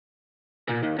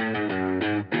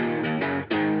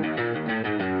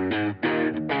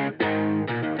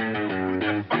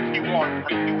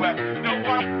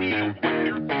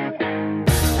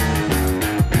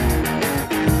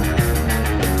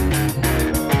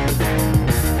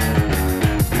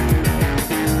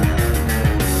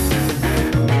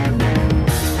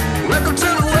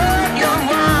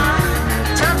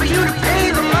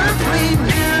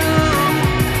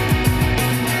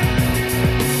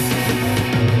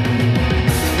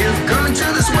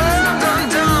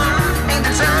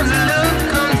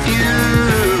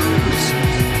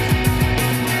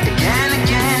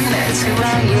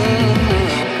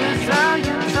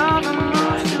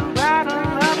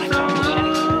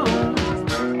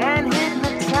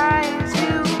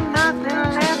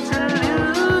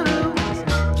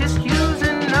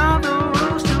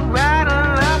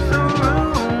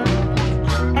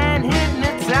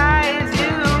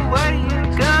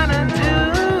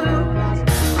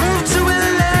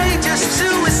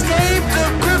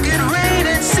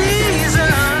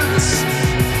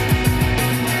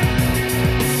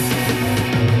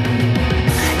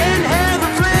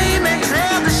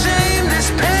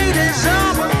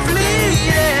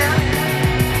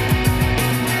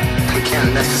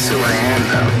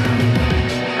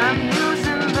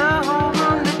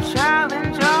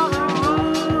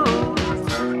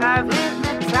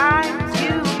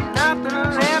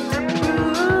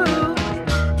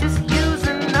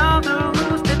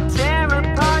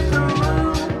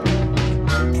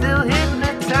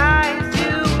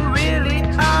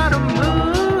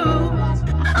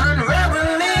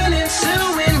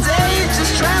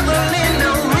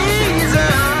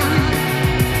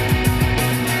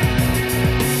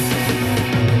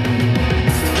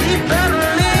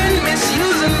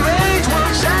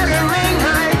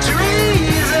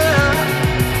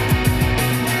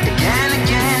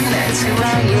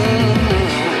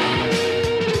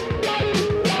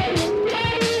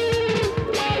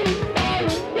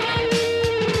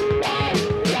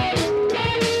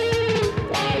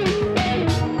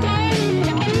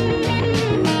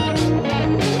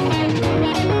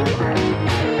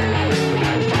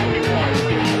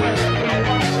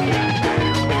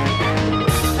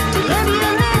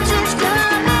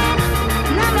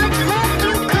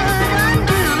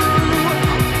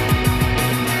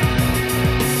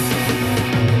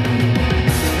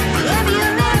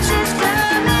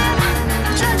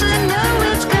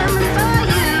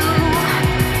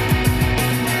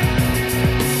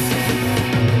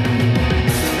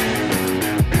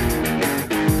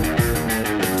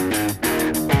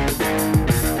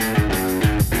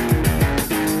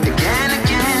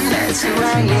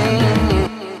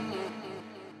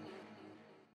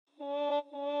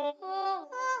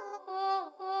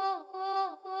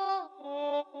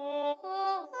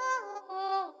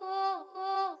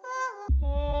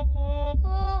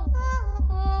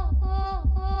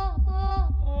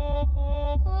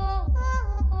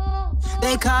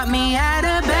They caught me at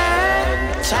a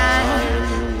bad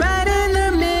time, right in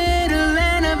the middle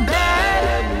and a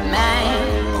bad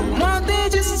night. Won't they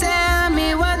just tell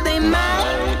me what they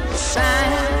might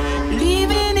find?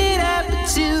 Leaving it up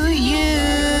to you.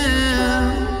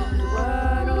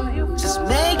 Just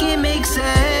make it make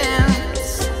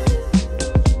sense.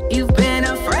 You've been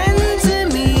a friend to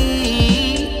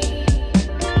me.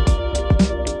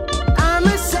 I'm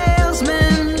a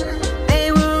salesman.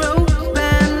 They were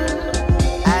open.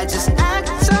 I just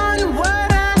act on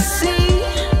what I see,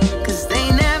 'cause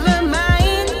they never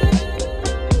mind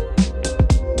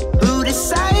who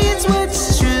decides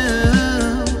what's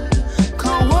true.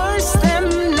 Coerce them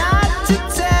not to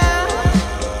tell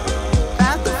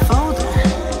about the folder.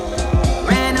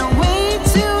 Ran away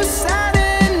too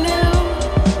sudden, knew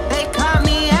they caught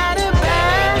me at a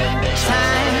bad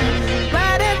time,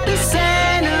 right at the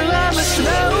center of a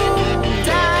slow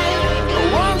dive.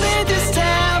 Won't they just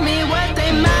tell me what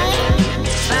they might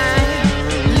find?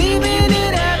 Leaving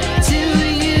it up to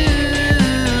you.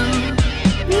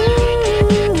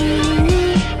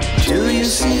 Do you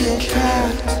see a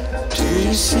cat? Do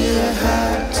you see a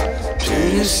hat? Do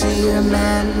you see a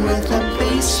man with a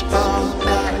baseball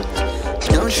bat?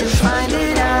 Don't you find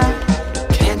it out?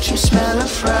 Can't you smell a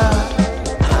fraud?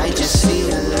 I just see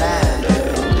a ladder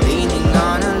leaning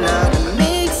on a ladder.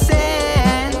 Makes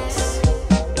sense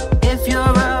if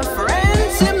you're a friend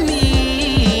to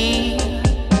me,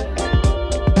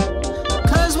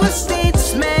 'cause we're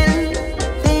statesmen.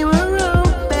 They were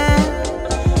open.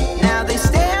 Now they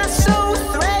stare so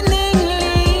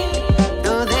threateningly,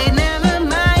 though they never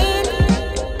mind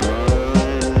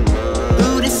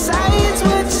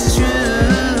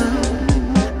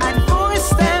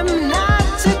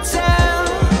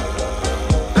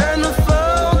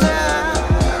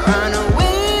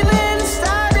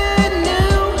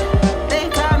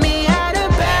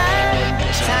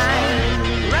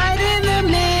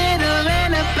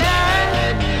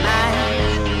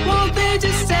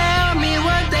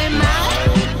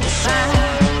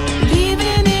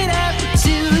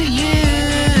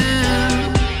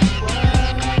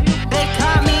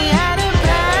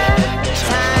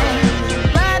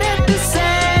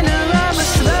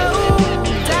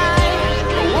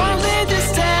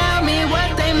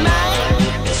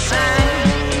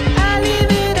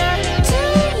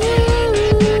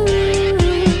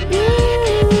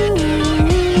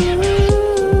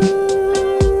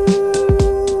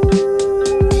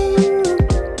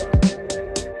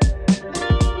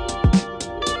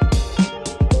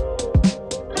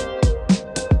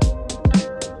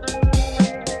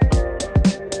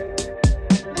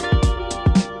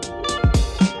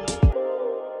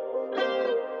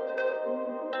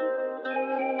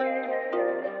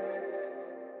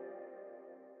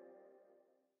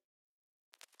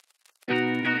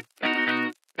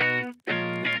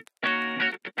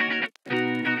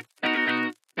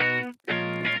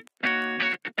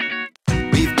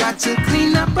to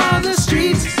clean up all the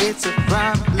streets. It's a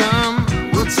problem,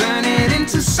 we'll turn it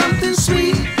into something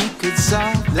sweet. We could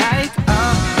solve like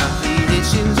all of the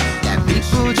issues that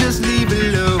people just leave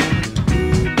alone.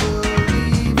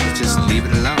 Just leave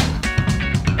it alone.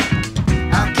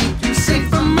 I'll keep you safe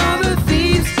from all the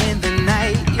thieves in the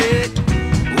night, yeah.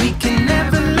 We can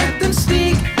never let them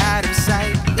sneak out of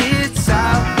sight. It's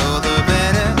all for the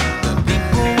better, the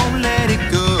people won't let it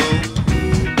go.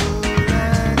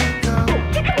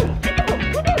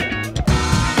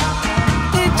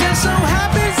 It just so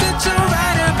happens that you're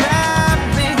right about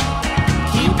me.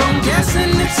 Keep on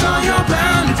guessing, it's all you're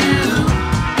bound to do.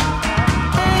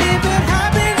 And if it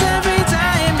happens every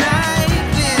time like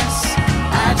this,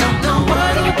 I don't know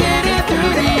what'll get it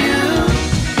through to you.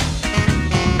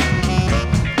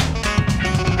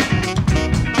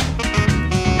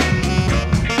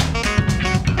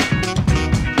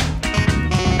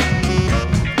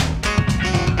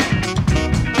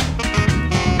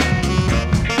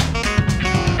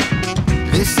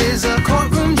 This is a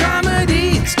courtroom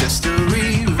dramedy, it's just a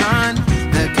rerun.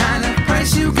 The kind of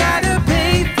price you gotta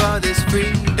pay for this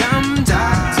freedom.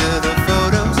 Doctor the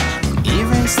photos and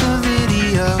erase the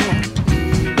video.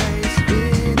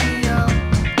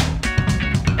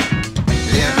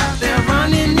 They're out there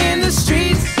running in the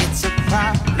streets, it's a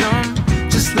problem.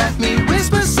 Just let me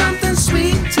whisper something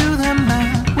sweet to them.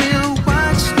 I will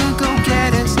watch the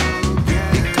go-getters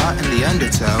get caught in the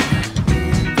undertow.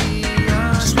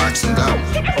 Just watch them go.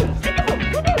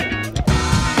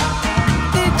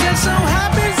 It just so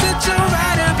happens that you're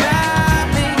right about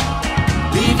me.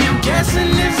 Leave you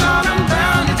guessing is all I'm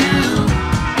bound to do.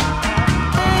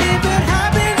 And if it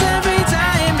happens every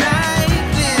time like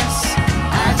this,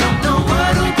 I don't know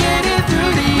what'll get it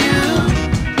through to you.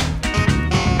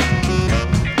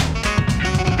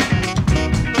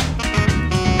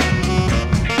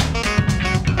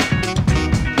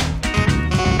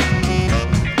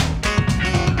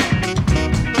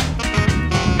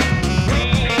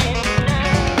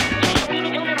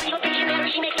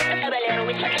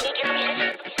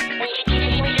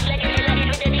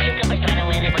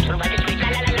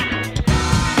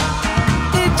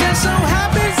 It just so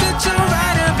happens that you're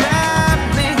right about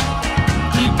me.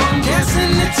 Keep on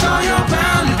guessing, it's all you're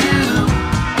bound to do.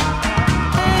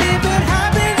 And if it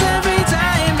happens every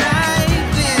time like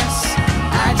this,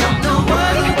 I don't know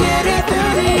what'll get it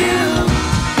through to you.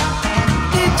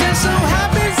 It just so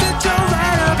happens that you're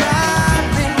right about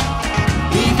me.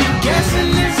 Leave you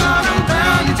guessing is all I'm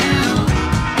bound to do.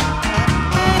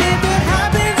 And if it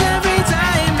happens every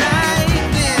time like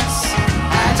this,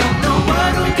 I don't know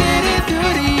what'll get it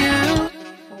through to you.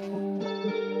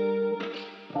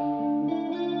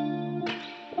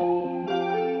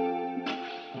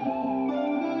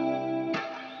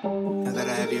 Now that I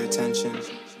have your attention,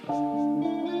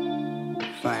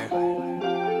 fire,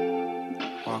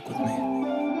 walk with me.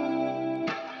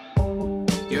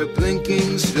 You're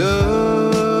blinking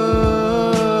slow,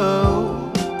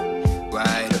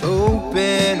 wide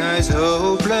open, eyes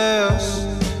hopeless.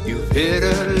 You've hit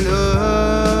a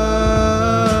low.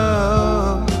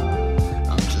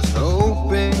 I'm just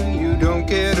hoping you don't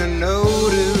get a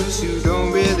notice. You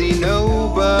don't really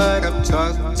know, but I've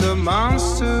tucked a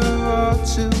monster or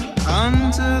two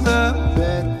under the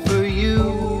bed for you,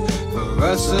 for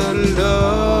us alone,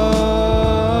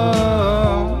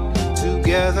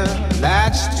 together,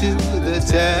 latched to the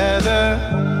tether.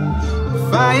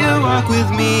 Fire, walk with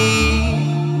me.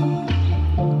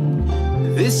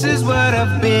 This is what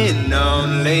I've been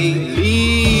on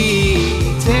lately,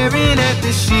 tearing at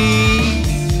the sheets.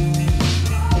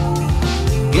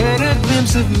 Get a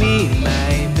glimpse of me,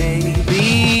 my baby.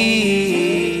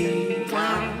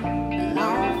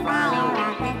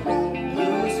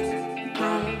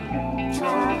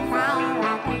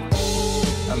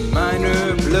 A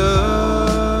minor blow,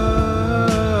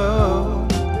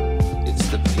 it's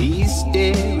the piece de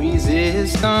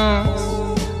resistance.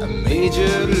 A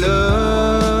major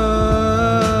love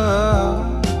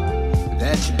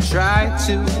that you try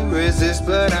to resist,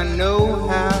 but I know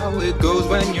how it goes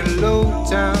when you're low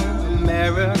down. A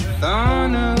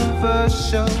marathon of a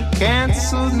show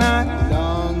canceled not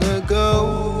long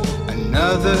ago.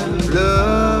 Another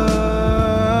love,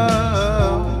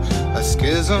 a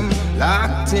schism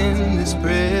locked in this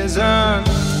prison.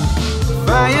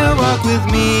 Fire, walk with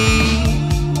me.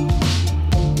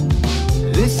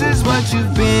 This is what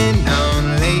you've been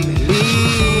on lately,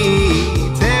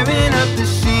 tearing up the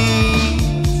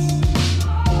sheets.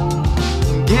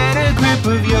 Get a grip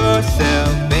of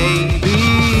yourself, baby.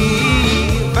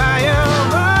 Fire,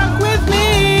 walk with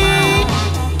me.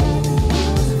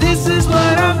 This is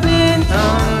what I've been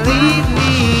on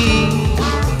lately,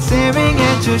 staring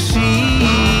at at your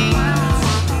sheets.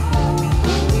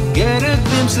 Get a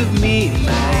glimpse of me,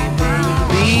 my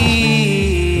baby.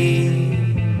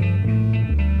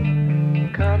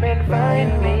 Come and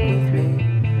find me.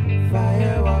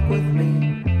 Fire walk with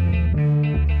me.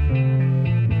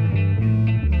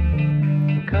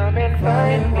 Come and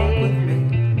find me.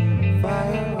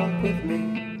 Fire walk with me.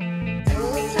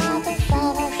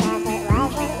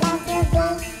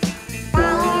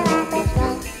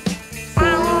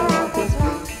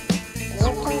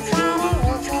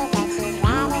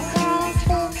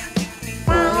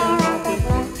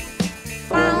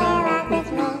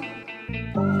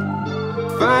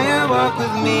 Fire walk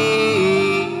with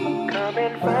me. Come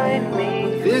and find me.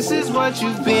 This is what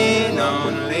you've been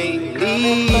on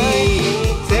lately.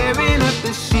 Tearing up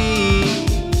the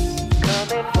sheets.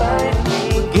 Come and find me.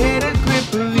 Get a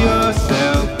grip of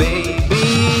yourself, baby.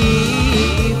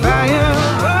 Fire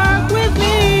walk with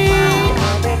me.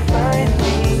 Come and find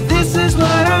me. This is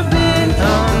what I've been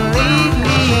on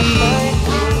lately.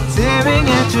 Tearing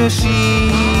at your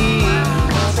sheets.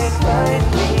 Come and find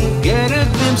me. Get a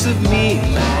glimpse of me,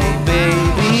 my baby.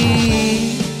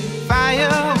 Fire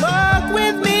walk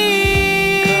with me.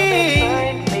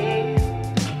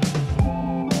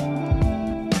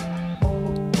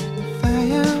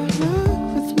 Fire walk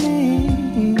with me.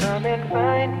 Come and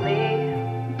find me.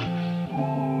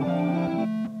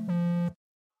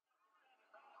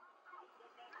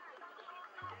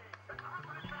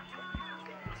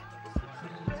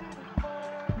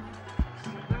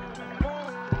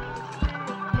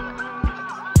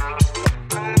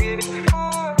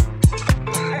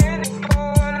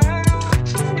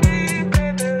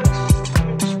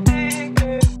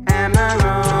 Am I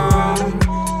wrong?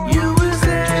 You was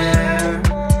there.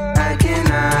 I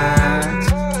cannot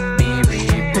be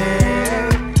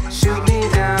repaired. Shoot me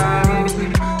down,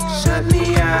 shut me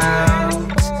out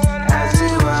as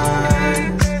it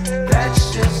was. That's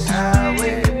just how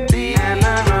it be. Am I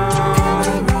wrong?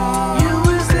 You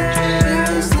was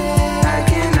there. I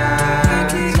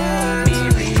cannot be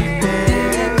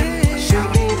repaired. Shoot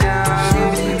me down,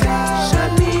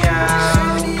 shut me out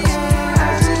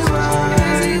as it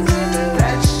was.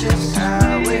 That's just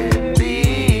how it be.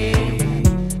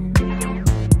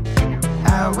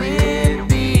 How it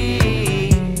be.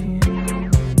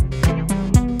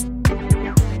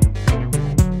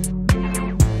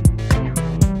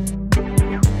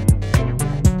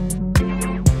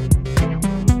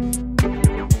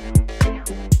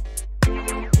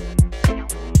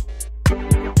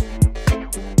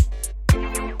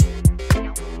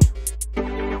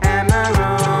 Am I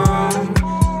wrong?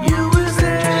 You was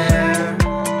there.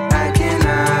 I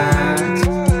cannot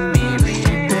be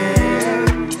repaired.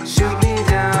 Shoot me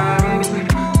down,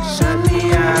 shut me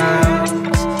out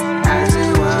as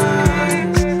it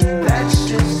was. That's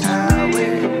just how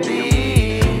it be.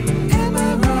 Am I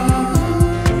wrong?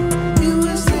 You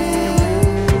was there.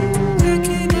 I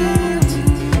cannot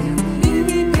be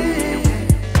repaired.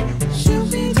 Shoot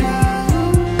me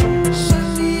down, shut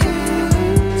me out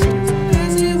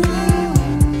as it was.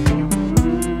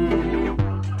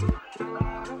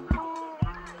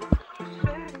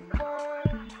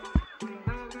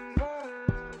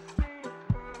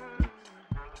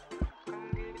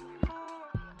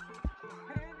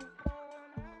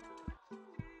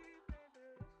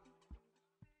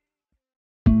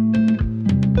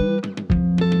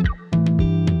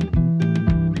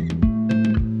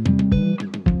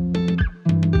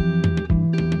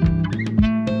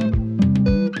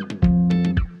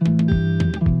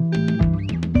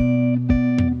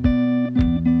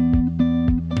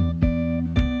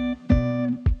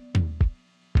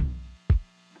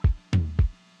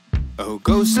 Oh,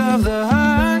 ghost of the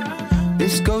heart,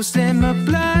 this ghost in my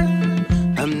blood.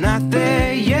 I'm not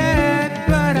there yet,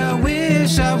 but I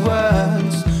wish I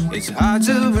was. It's hard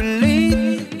to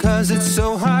relate, cause it's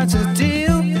so hard to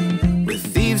deal with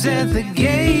thieves at the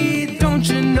gate. Don't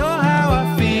you know how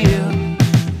I feel?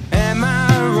 Am I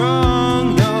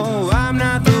wrong? No, I'm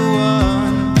not the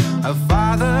one. A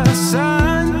father,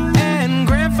 son, and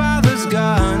grandfather's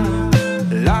gone.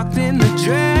 Locked in the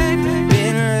dread,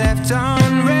 been left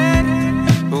on red.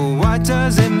 But what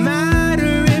does it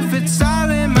matter if it's all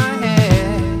in my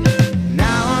head?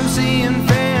 Now I'm seeing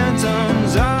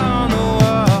phantoms on the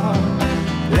wall,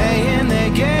 playing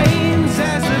their games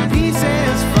as the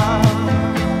pieces fall.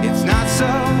 It's not so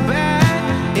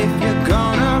bad if you're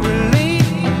gonna relate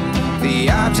the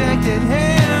object at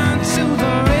hand to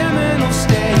the liminal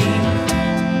state.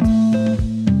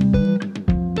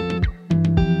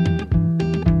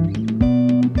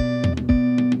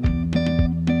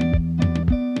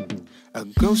 A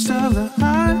ghost of the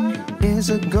heart is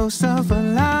a ghost of a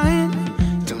line.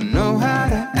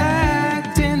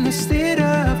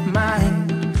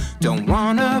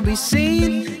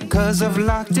 'cause I've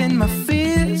locked in my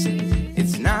fears.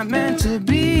 It's not meant to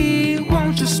be.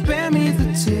 Won't you spare me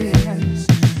the tears?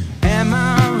 Am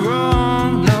I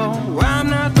wrong? No, I'm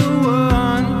not the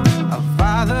one. A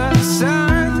father,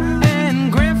 son,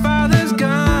 and grandfather's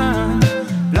gone.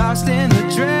 Lost in the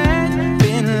dread,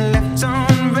 been left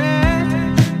on red.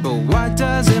 But what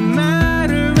does it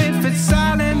matter if it's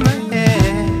all in my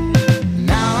head?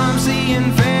 Now I'm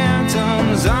seeing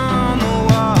phantoms on the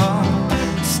wall,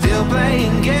 still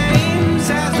playing games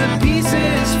as the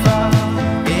pieces fall.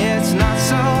 It's not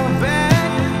so bad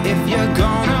if you're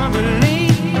gonna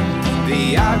believe the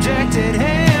object at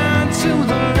hand to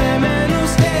the liminal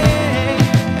state.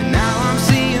 And now I'm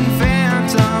seeing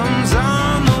phantoms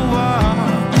on the wall,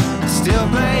 still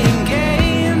playing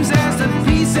games as the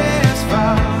pieces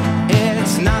fall.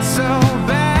 It's not so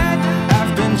bad,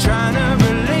 I've been trying to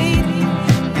relate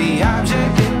the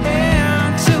object at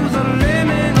hand to the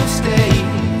liminal state.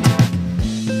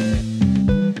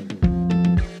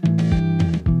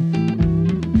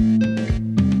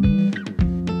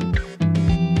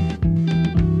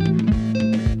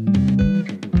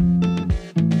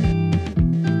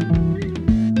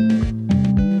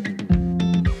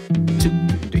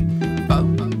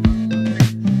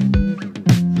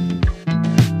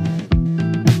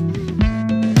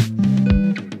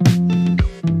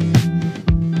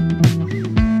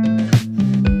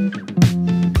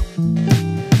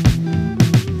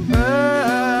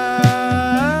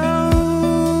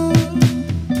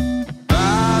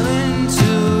 Fall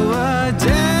into a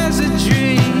desert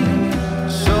dream.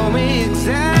 Show me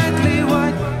exactly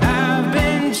what I've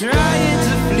been trying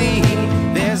to flee.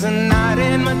 There's a knot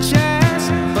in my chest,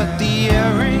 but the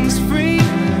earring's free.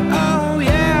 Oh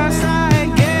yes, I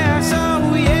guess.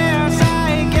 Oh yes,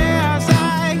 I guess.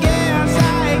 I guess.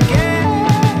 I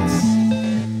guess.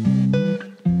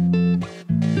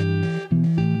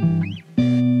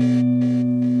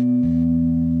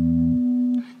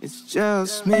 It's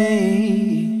just me.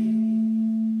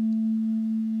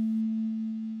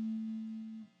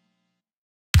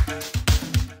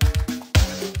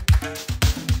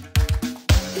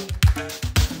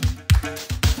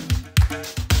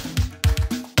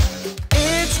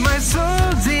 It's my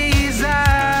sole desire.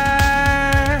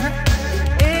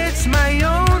 It's my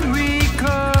own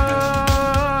recourse.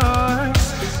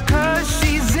 'Cause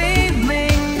she's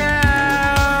ailing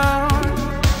now.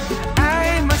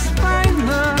 I must find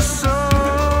the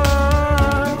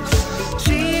source.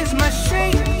 She's my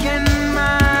shaken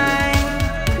mind.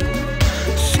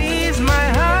 She's my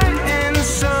heart and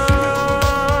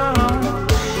soul.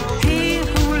 He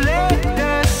who led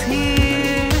us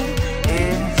here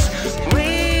is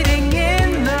waiting in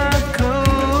the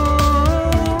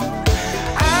cold.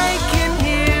 I can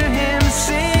hear him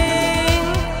sing,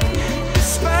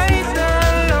 despite the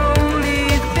lonely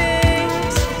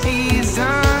things he's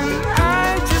done. I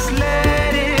just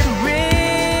let it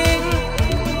ring.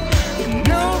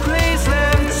 No place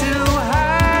left to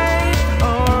hide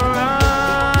or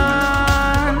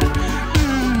run.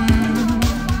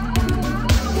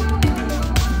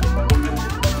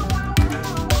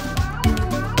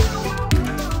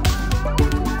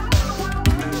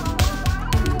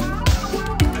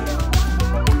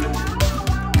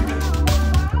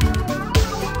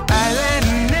 I let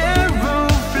an arrow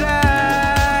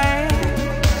fly.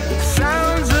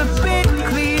 Sounds a bit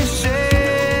cliche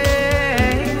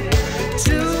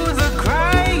to the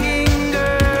crying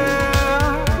girl.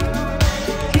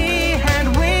 He had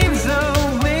waves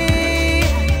away.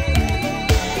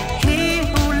 He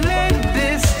who led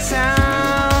this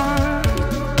town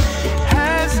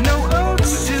has no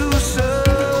oats to sow.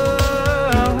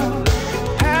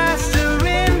 Passed her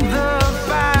in the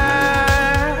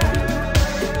fire,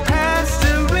 passed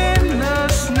her in the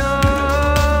snow.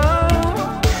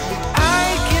 I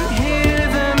can hear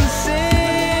them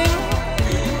sing,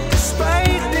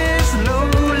 despite this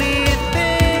lowly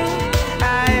thing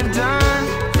I've done.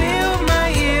 Feel my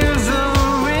ears a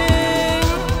ring.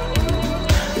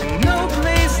 No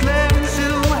place left to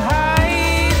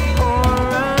hide or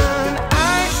run.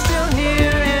 I still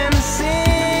hear him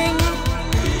sing,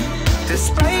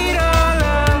 despite all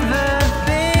of the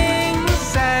things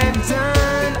I've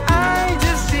done. I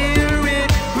just hear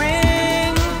it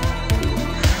ring.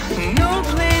 No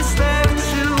place left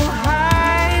to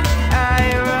hide. I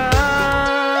run.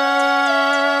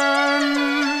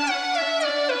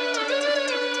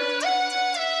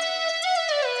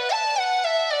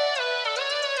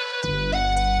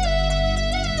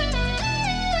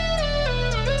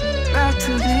 Back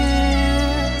to this.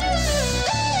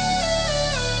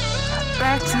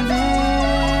 Back to this.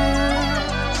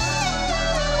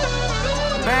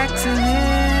 Back to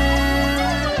this.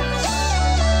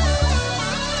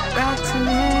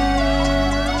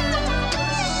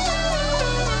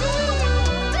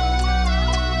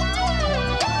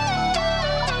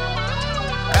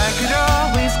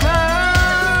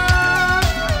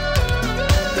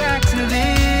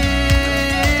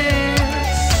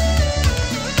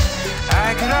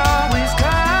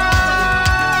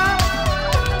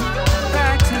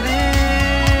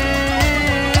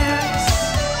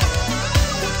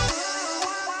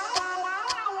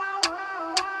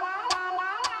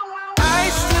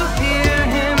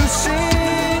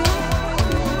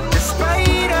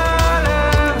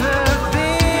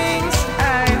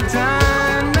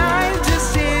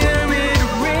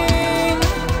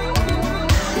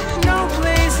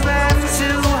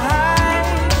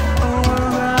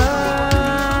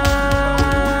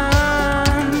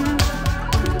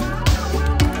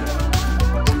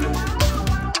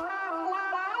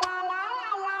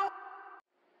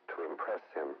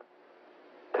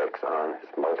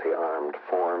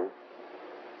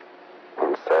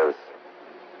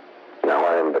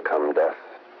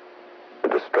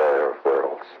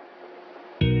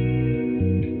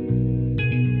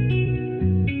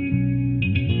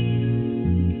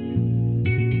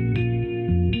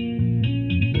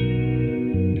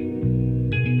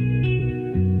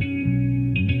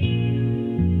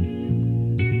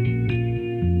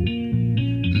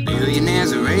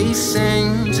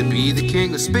 racing to be the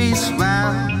king of space.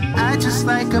 Wow, I just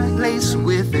like a place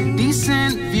with a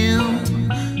decent view.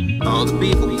 All the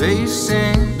people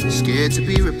pacing, scared to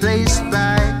be replaced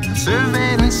by a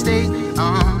surveillance state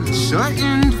on a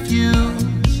shortened fuse.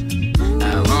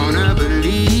 I wanna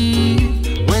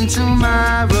believe when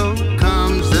tomorrow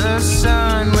comes, the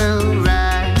sun will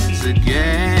rise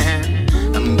again.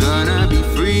 I'm gonna be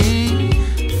free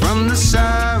from the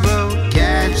sorrow,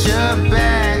 catch a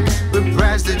bag,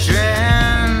 reprise the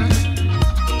trend.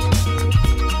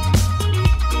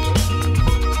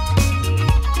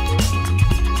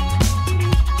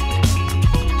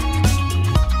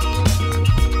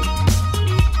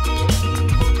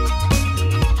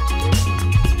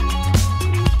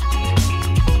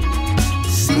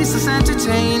 Ceaseless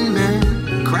entertainment,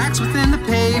 cracks within the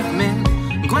pavement,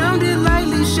 grounded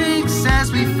lightly shakes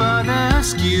as we fall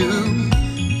askew.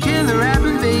 Killer rap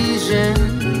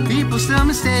invasion, people still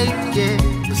mistake it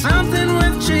for something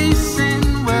worth chasing.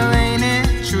 Well, ain't it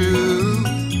true?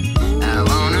 I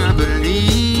wanna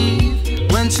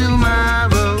believe when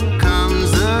tomorrow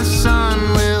comes, the sun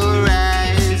will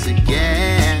rise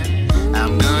again.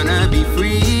 I'm gonna be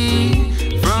free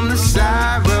from the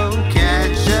sorrow,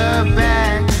 catch a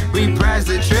bag, reprise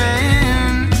the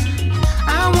trend.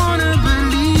 I wanna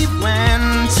believe when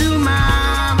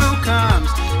tomorrow comes,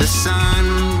 the sun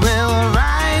will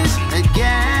rise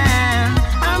again.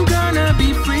 I'm gonna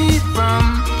be free from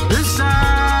the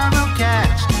sorrow,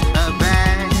 catch a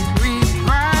bag,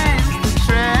 reprise the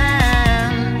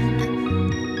trend.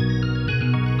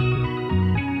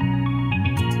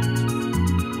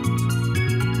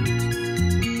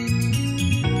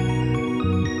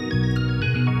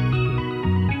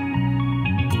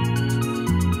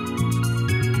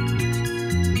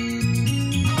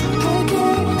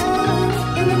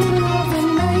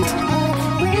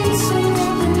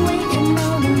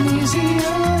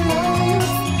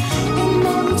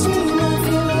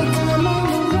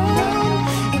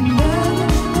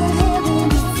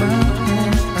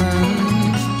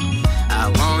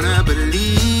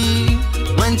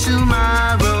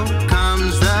 Tomorrow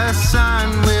comes, the sun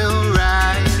will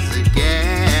rise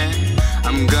again.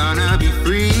 I'm gonna be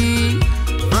free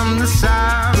from the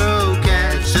sorrow,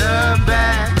 catch a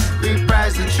bag,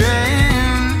 reprise the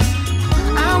trend.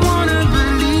 I wanna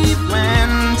believe when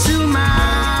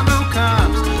tomorrow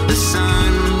comes, the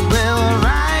sun will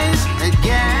rise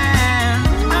again.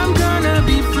 I'm gonna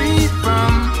be free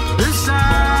from the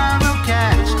sorrow,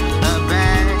 catch a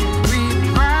bag,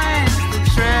 reprise the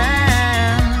trend.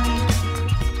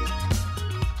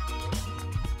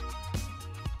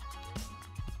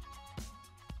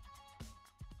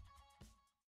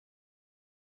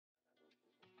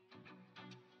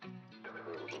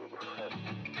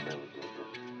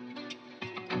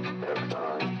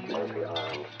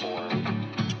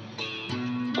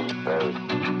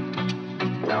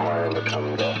 Now I am become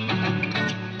death.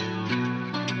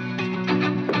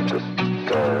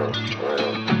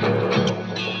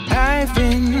 I've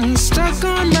been stuck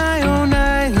on my own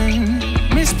island,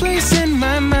 misplacing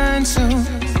my mind, so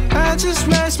I'll just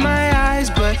rest my eyes.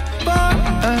 But for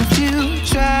a few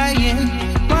trying,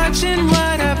 watching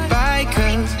what I buy,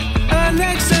 'cause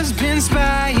Alexa's been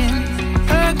spying.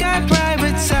 Her guy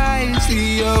privatized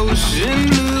the ocean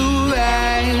blue.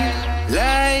 I'd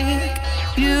like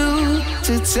you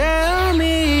to tell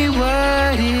me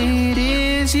what it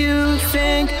is you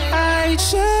think I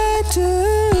should do.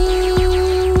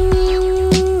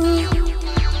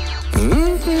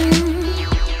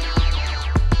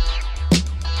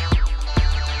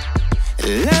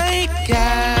 Like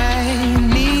I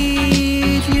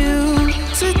need you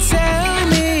to tell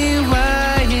me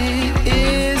why it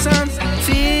is I'm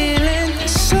feeling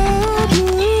so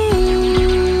blue.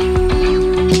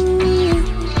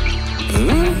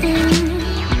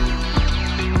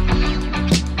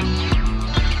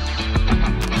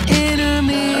 In a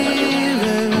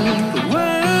mirror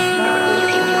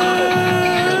world,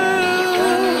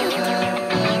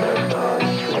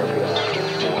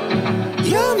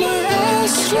 you're my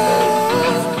astro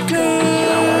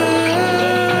girl.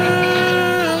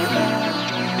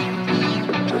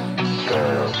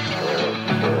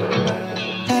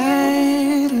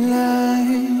 I'd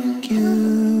like you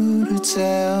to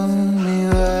tell me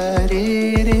what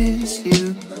it is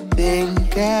you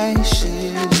think I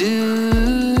should do.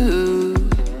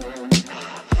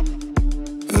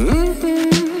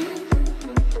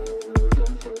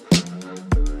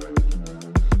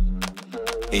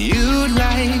 You'd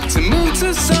like to move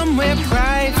to somewhere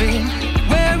private,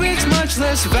 where it's much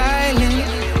less violent,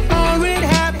 or it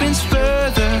happens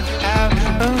further out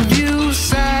of view.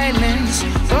 Silence,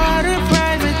 water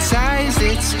privatized,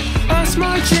 it's us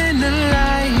marching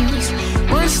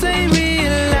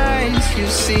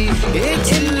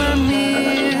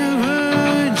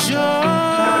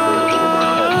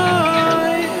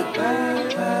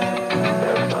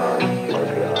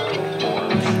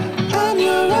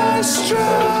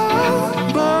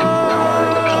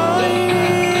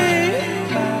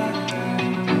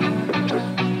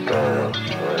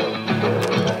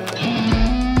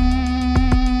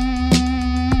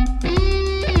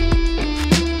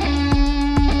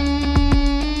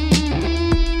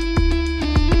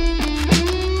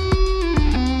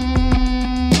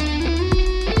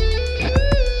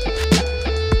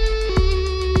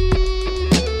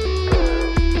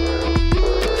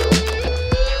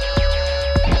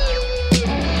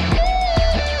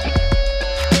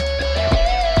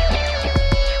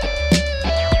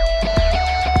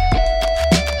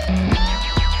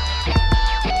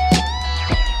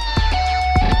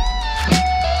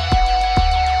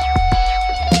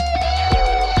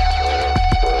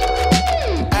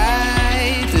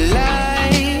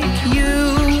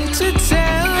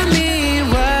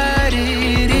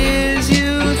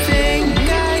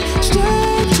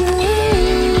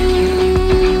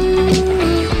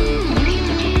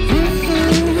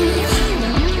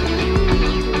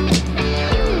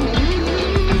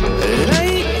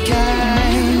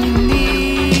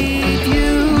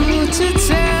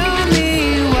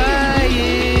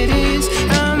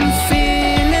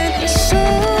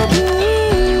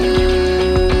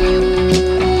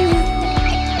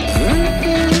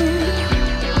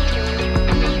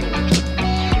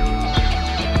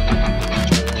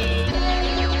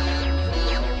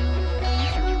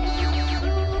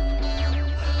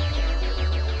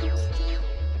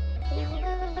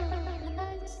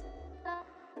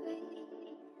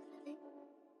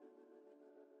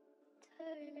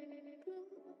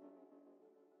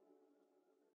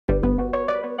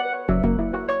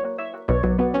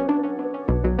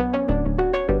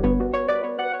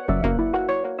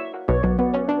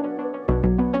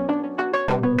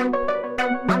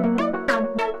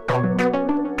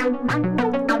Going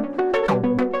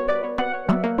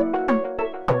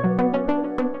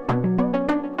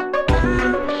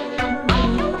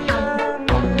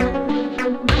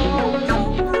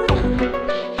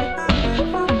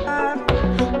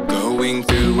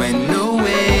through an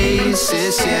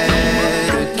oasis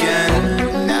yet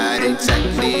again, not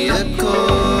exactly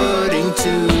according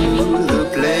to the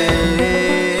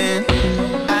plan.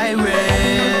 I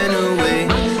ran away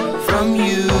from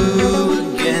you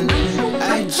again.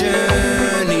 I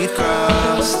journeyed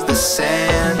across the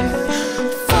sand.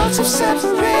 Thoughts have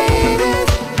separated.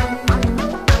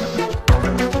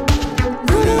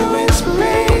 Voodoo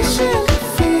inspiration,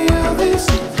 feel this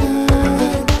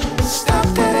good.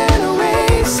 Stopped at an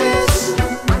oasis.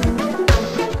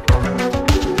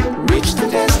 Reached the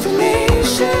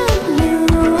destination. Knew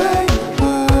I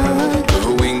would.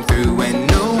 Going through an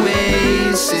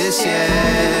oasis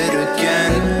yet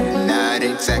again, not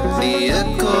exactly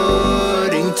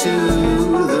according to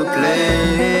the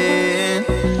plan.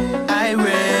 I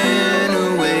ran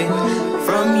away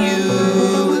from you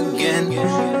again.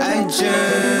 I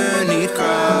journeyed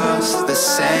across the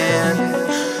sand.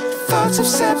 Thoughts have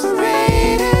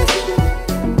separated.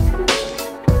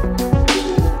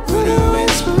 Voodoo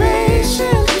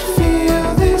inspiration,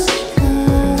 feel this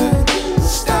good.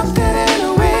 Stopped at an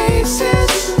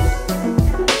oasis.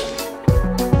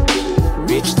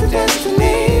 Reached the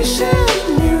destination.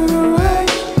 Knew I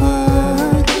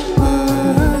would.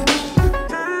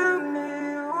 Tell me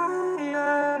why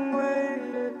I'm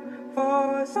waiting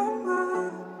for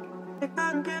someone that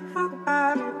can't get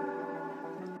about it.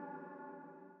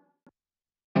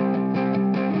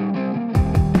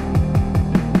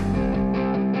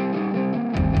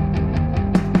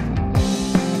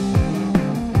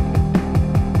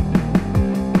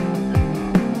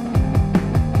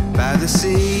 By the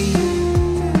sea,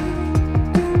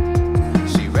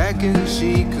 she reckoned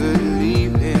she could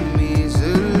leave him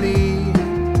easily,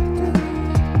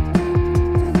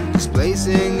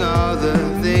 displacing all the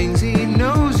things he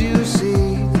knows you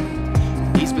see.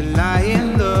 He's been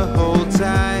lying the whole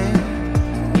time.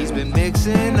 He's been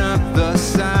mixing up the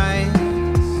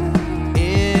signs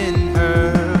in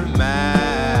her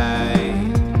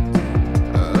mind.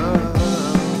 Oh,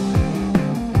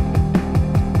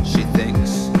 she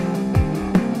thinks.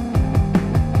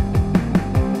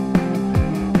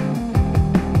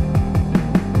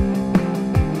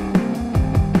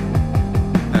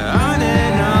 On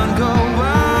and on go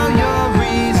while your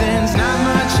reason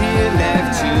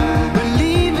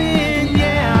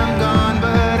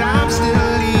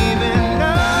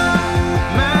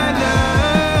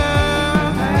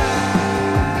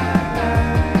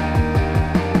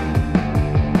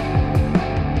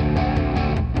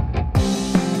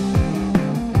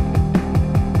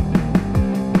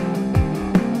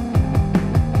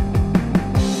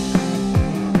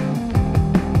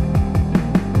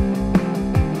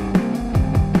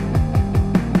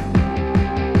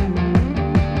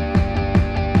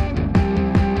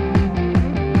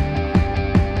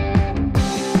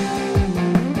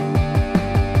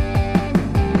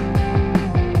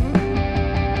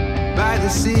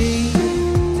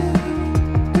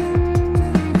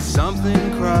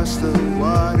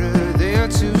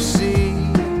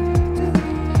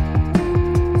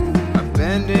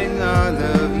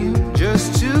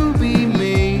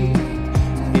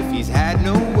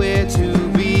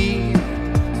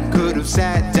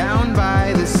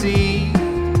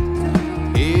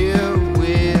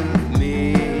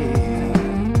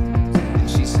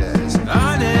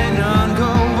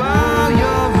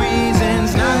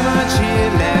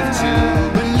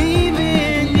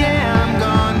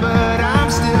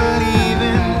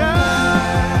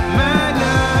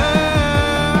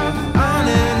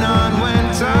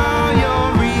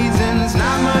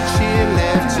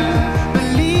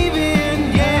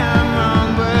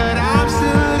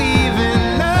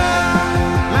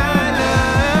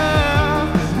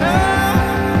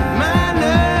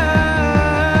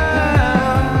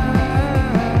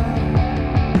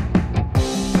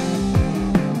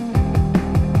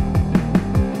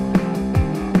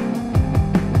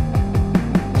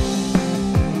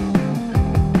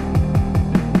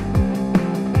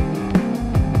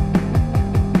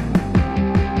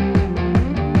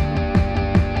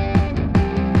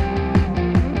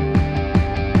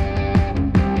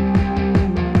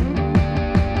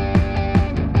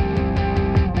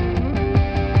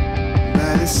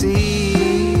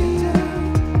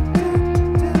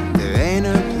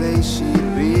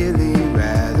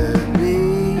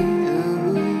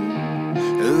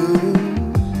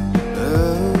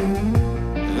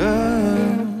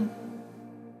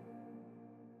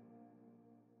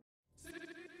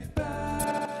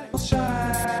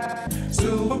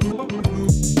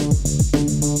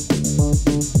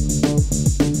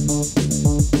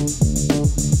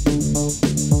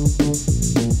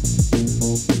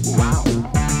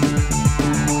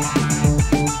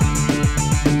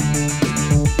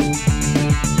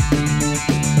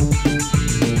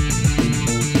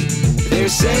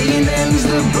Nobody lends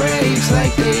the brakes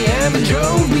like they ever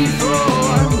drove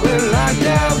before. We're locked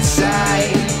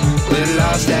outside, we're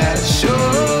lost at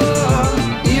shore.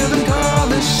 You can call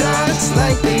the shots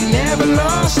like they never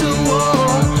lost a war,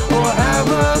 or have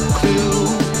a clue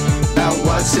about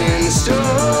what's in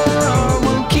store.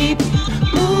 We'll keep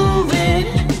moving,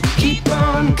 keep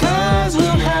on, 'cause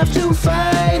we'll have to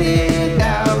fight it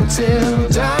out till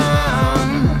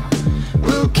dawn.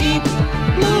 We'll keep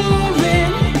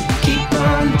moving, keep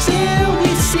on till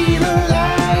we see the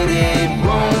light. It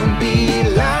won't be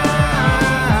long,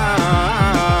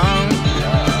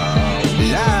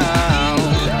 long,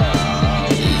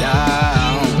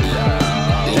 long,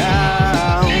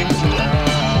 long.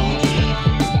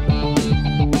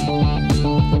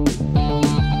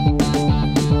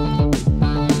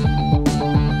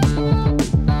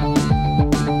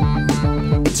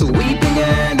 It's a weeping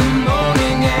and a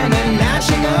moaning and a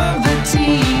gnashing of the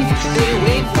teeth. They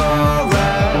wait for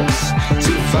us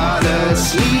to fall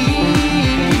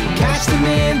asleep. Catch them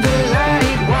in the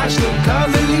light, watch the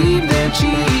color leave their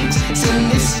cheeks.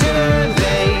 Sinister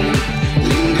they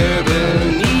linger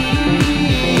beneath.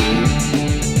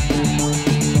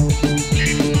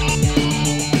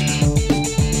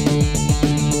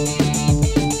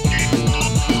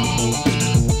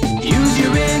 Use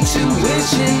your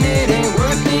intuition, it ain't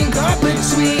worth being caught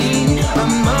between a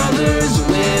mother's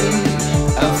whim,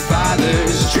 a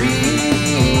father's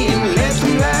dream. Let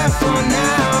them laugh for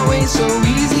now, ain't so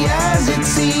easy as it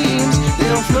seems.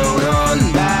 They'll float on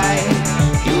by,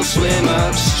 you'll swim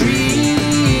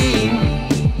upstream.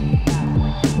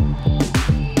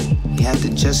 You have to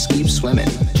just keep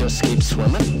swimming. Just keep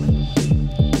swimming.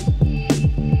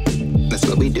 That's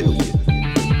what we do.